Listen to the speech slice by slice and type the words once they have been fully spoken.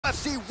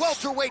UFC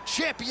Welterweight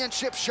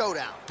Championship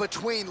showdown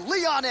between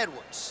Leon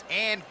Edwards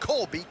and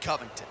Colby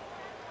Covington.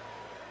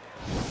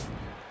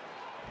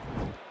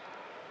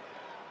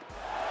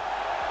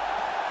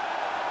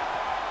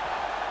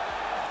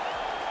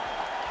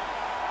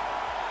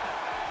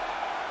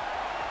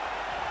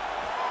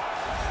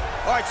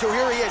 All right, so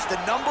here he is, the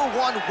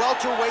 #1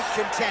 welterweight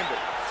contender,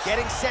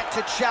 getting set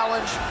to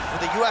challenge for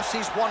the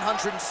UFC's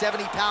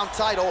 170-pound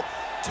title.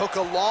 Took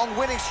a long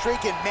winning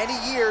streak in many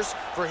years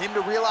for him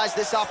to realize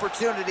this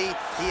opportunity.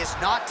 He is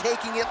not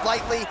taking it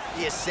lightly.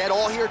 He has said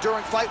all here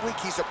during fight week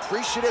he's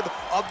appreciative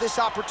of this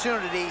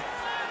opportunity,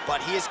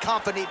 but he is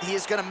confident he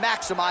is going to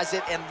maximize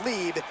it and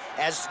leave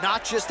as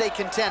not just a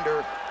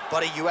contender,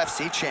 but a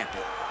UFC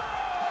champion.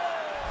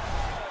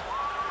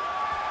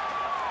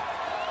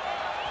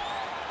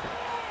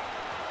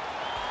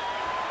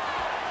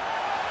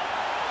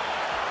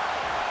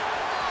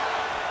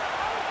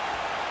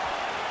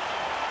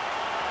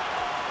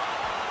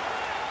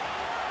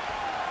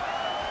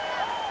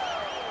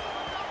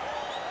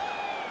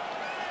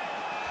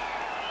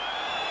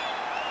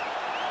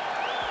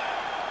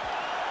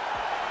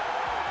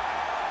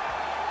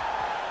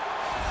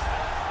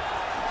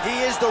 He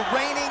is the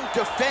reigning,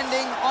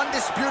 defending,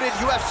 undisputed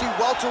UFC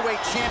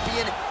welterweight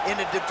champion in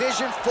a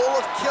division full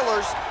of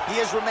killers. He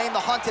has remained the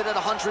hunted at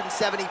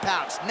 170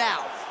 pounds.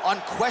 Now,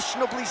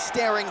 unquestionably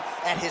staring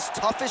at his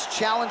toughest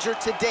challenger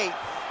to date.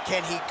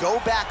 Can he go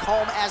back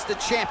home as the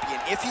champion?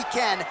 If he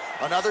can,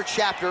 another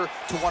chapter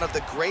to one of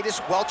the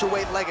greatest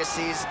welterweight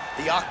legacies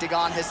the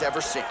Octagon has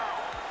ever seen.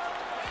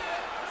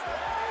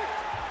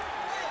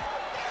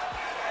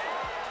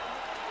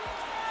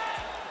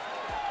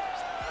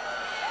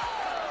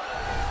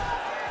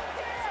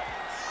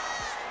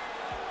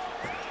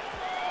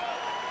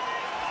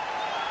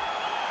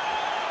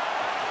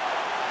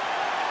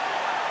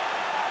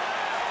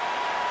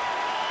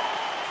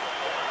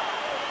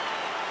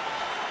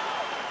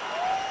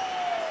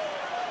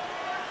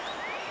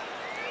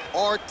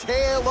 Our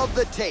tale of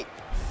the tape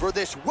for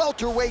this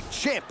welterweight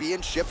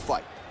championship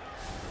fight.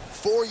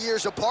 4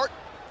 years apart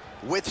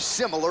with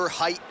similar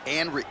height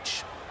and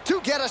reach. To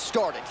get us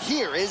started,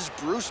 here is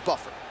Bruce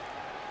Buffer.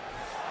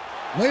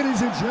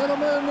 Ladies and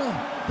gentlemen,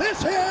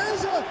 this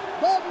is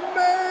the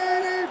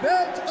main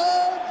event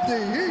of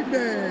the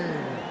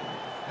evening.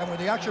 And when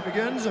the action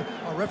begins,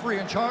 our referee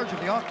in charge of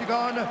the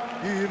Octagon,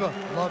 Yves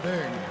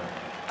Lavigne.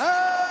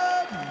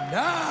 And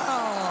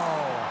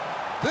now,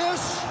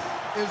 this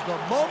is the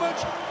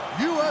moment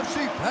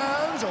UFC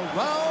fans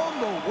around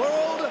the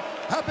world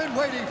have been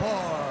waiting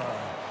for.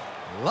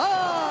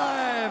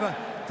 Live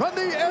from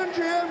the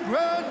MGM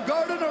Grand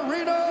Garden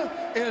Arena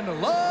in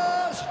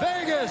Las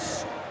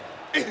Vegas,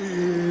 it's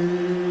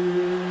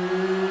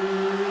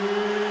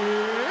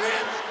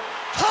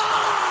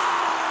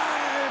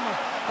time!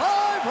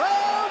 5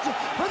 rounds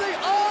for the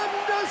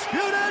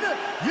undisputed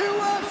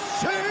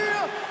UFC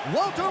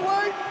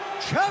Welterweight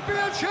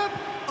Championship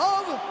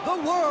of the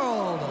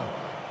World.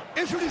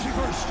 Introducing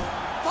first,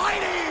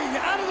 fighting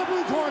out of the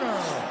blue corner.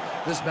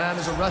 This man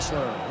is a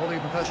wrestler holding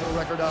a professional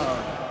record of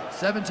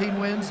 17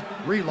 wins,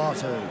 3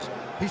 losses.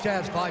 He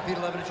stands 5 feet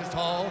 11 inches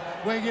tall,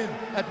 weighing in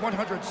at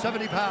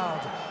 170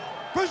 pounds.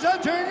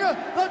 Presenting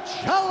the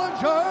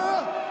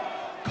challenger,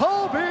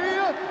 Colby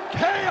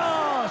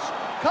 "Chaos"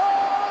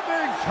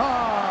 Covington.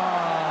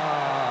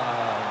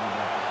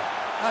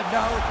 And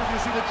now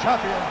introducing the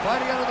champion,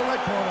 fighting out of the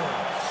red corner.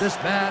 This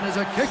man is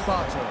a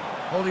kickboxer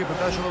holding a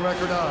professional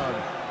record of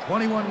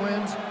 21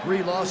 wins,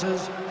 3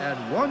 losses, and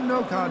 1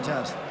 no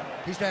contest.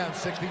 He stands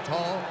 6 feet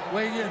tall,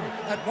 weighing in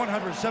at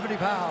 170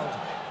 pounds.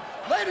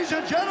 Ladies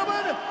and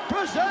gentlemen,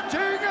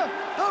 presenting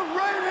the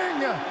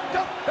reigning,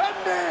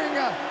 defending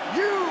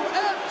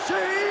UFC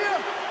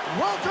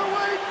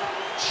welterweight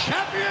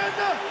champion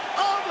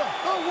of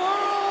the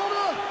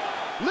world,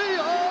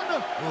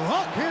 Leon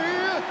 "Rocky"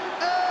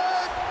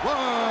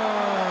 Edwards.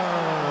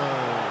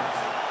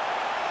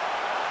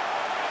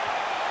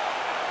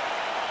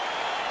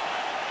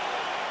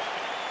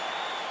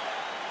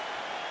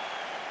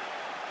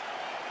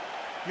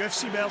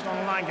 UFC belt on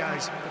the line,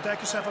 guys.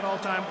 Protect yourself at all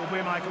time.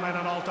 Obey my command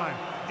at all time.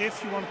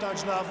 If you want to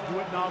touch love, do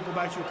it now. Go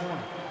back to your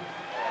corner.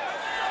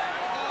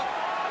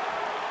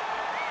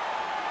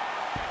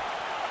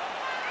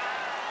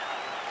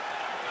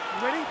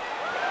 You ready? You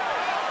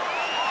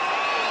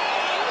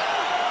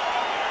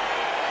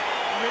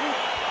ready?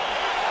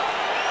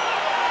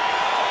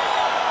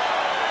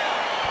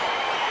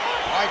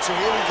 All right, so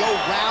here we go,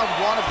 round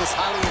 1 of this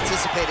highly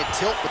anticipated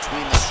tilt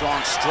between the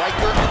strong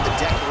striker and the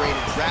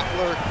decorated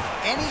grappler.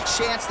 Any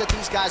chance that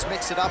these guys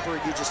mix it up, or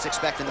are you just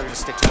expecting they're going to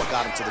stick to what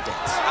got them to the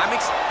dance? I'm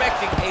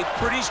expecting a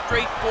pretty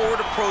straightforward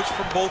approach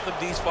from both of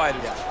these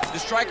fighters. Yeah. The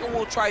striker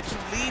will try to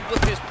lead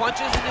with his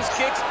punches and his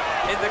kicks,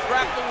 and the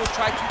grappler will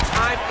try to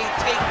time a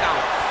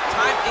takedown,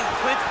 time a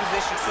clinch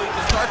position so he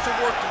can start to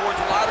work towards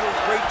a lot of those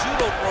great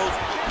judo throws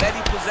that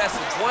he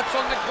possesses. Once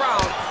on the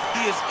ground,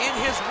 he is in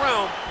his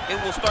realm and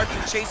will start to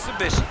chase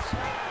submissions.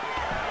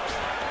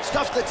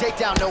 Stuffs the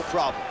takedown, no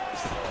problem.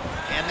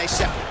 And they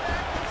separate.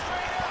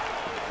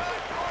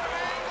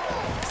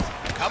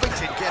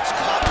 Covington gets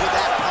caught with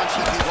that punch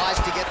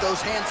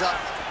those hands up.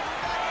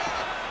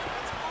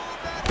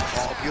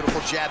 Oh,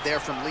 beautiful jab there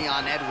from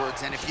Leon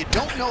Edwards. And if you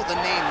don't know the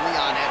name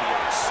Leon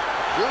Edwards,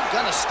 you're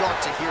gonna start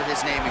to hear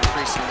his name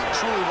increasingly.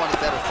 Truly one of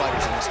the better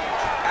fighters in this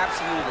country.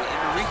 Absolutely, and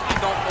the reason you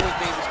don't know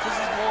his name is because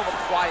he's more of a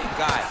quiet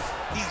guy.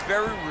 He's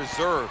very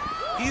reserved.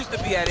 He used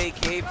to be at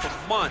AKA for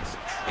months,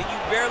 and you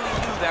barely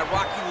knew that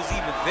Rocky was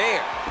even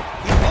there.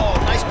 Oh,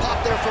 nice pop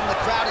there from the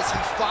crowd as he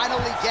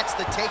finally gets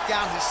the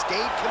takedown. He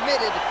stayed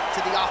committed to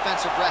the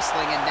offensive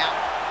wrestling, and now...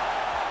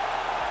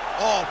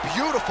 Oh,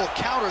 beautiful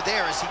counter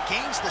there as he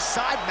gains the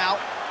side mount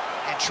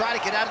and try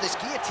to get out of this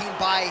guillotine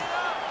by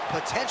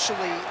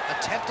potentially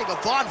attempting a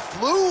Von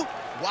Flue.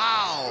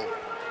 Wow.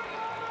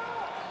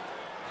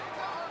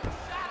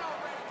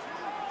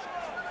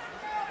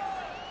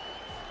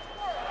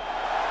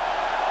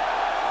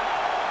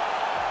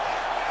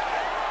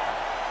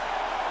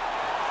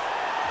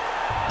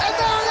 And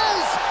there it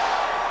is!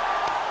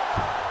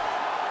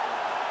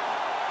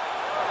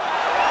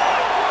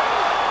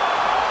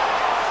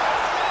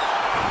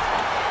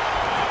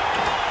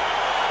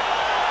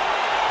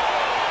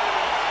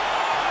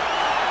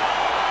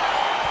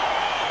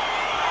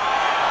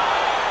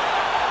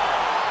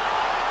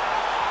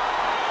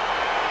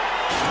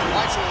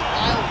 That's a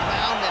wild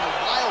round and a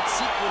wild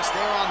sequence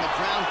there on the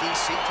ground,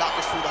 DC. Talk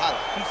us through the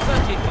highlight. He's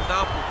such a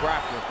phenomenal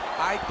grappler.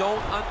 I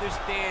don't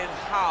understand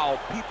how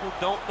people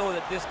don't know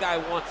that this guy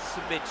wants to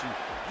submit you.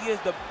 He is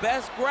the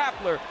best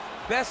grappler,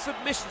 best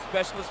submission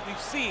specialist we've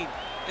seen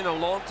in a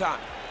long time.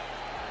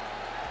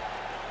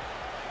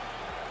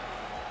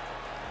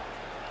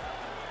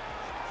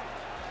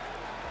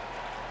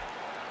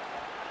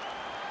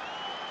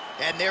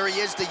 And there he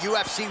is, the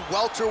UFC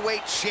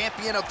welterweight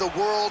champion of the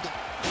world.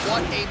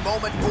 What a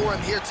moment for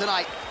him here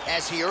tonight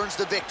as he earns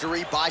the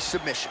victory by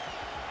submission.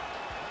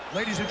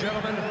 Ladies and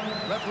gentlemen,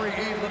 referee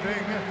Yves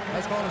Leving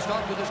has called a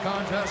stop to this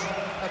contest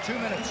at 2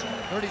 minutes,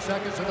 30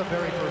 seconds of the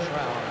very first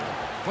round.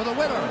 For the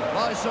winner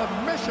by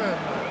submission,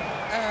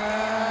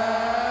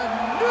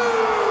 and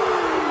new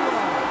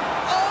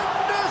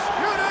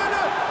undisputed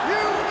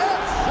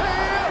UFC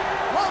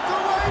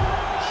welterweight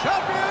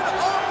champion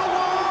of the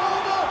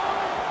world,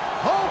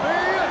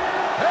 Colby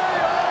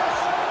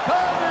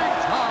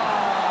Covington.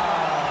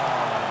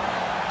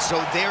 So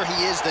there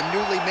he is, the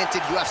newly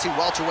minted UFC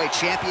welterweight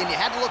champion. You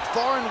had to look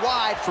far and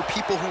wide for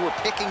people who were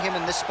picking him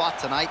in this spot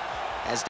tonight.